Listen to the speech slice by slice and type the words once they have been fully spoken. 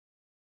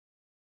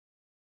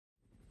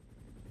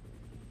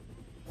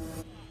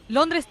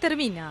Londres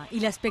termina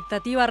y la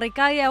expectativa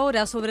recae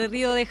ahora sobre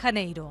Río de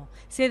Janeiro,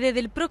 sede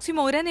del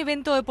próximo gran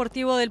evento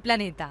deportivo del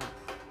planeta.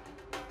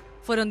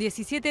 Fueron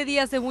 17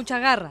 días de mucha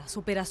garra,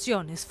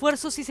 superación,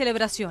 esfuerzos y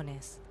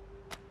celebraciones.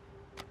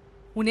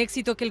 Un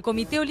éxito que el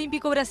Comité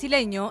Olímpico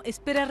Brasileño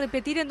espera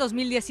repetir en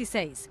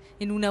 2016,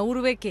 en una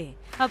urbe que,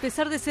 a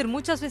pesar de ser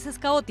muchas veces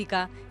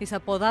caótica, es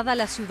apodada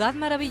la ciudad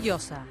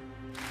maravillosa.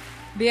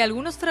 Ve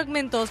algunos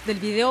fragmentos del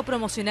video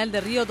promocional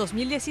de Río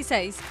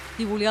 2016,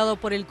 divulgado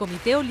por el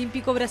Comité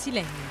Olímpico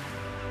Brasileño.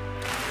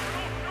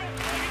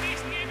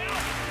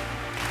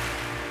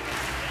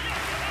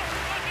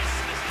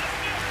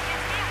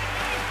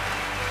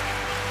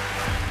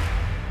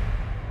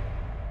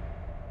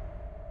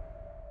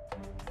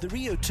 The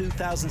Rio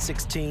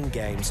 2016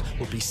 Games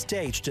will be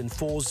staged in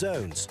 4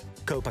 zones: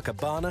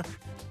 Copacabana,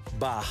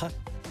 Barra,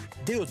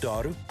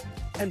 Deodoro,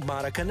 and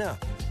Maracanã.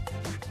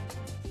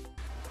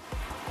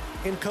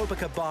 In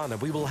Copacabana,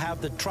 we will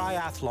have the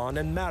triathlon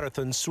and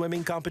marathon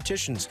swimming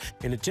competitions,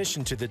 in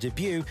addition to the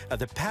debut of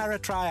the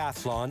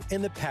para-triathlon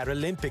in the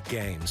Paralympic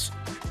Games.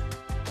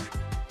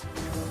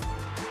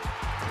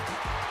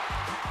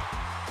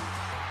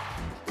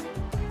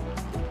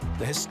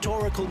 The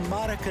historical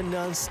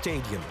Maracanã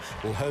Stadium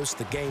will host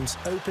the game's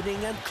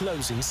opening and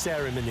closing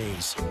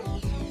ceremonies.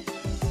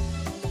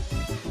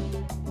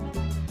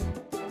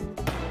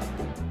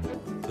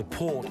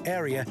 The port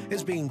area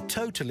is being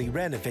totally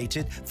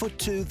renovated for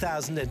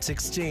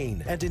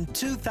 2016, and in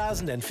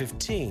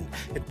 2015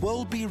 it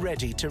will be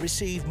ready to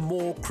receive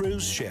more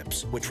cruise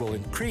ships, which will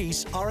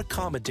increase our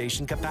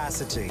accommodation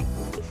capacity.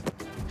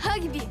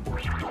 Rugby!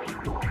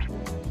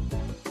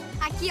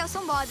 Aqui é o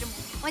Sambódromo,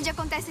 onde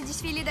acontece o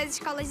desfile das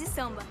escolas de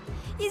samba.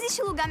 E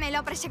existe lugar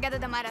melhor para a chegada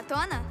da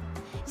maratona?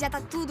 Já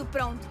tá tudo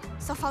pronto,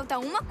 só falta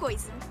uma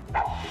coisa: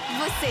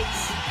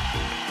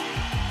 vocês!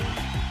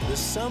 The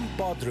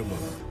Sambódromo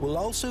will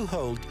also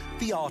hold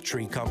the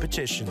archery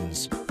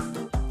competitions.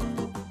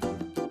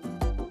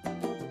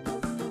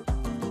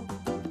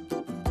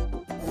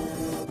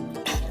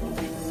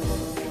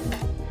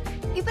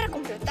 E para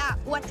completar,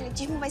 o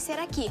atletismo vai ser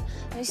aqui,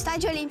 no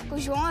Estádio Olímpico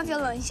João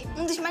Avelange,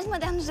 um dos mais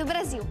modernos do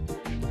Brasil.